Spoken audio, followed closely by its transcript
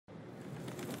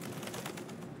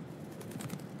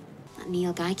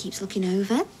Neil guy keeps looking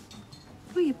over.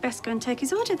 Well, you'd best go and take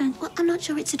his order, then. Well, I'm not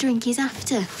sure it's a drink he's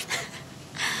after.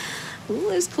 All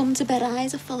those come-to-bed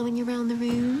eyes are following you around the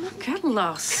room. Get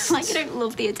lost. Like you don't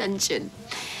love the attention.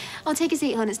 I'll take a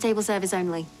seat, hon. It's table service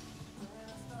only.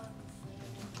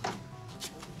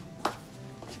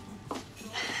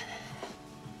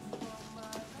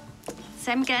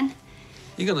 Same again.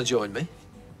 You gonna join me?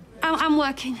 I'm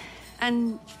working,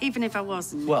 and even if I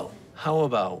wasn't... Well, how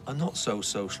about a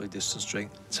not-so-socially distanced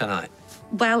drink tonight?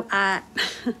 Well, I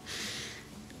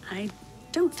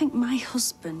don't think my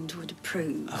husband would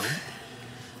approve. Oh?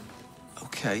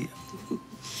 OK.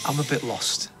 I'm a bit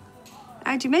lost.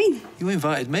 How do you mean? You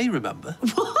invited me, remember?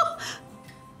 What?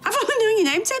 I've only known your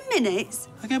name 10 minutes.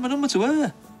 I gave my number to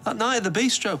her that night at the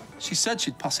bistro. She said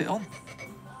she'd pass it on.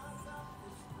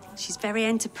 She's very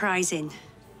enterprising,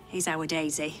 is our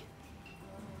Daisy.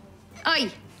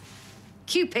 Oi!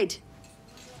 Cupid!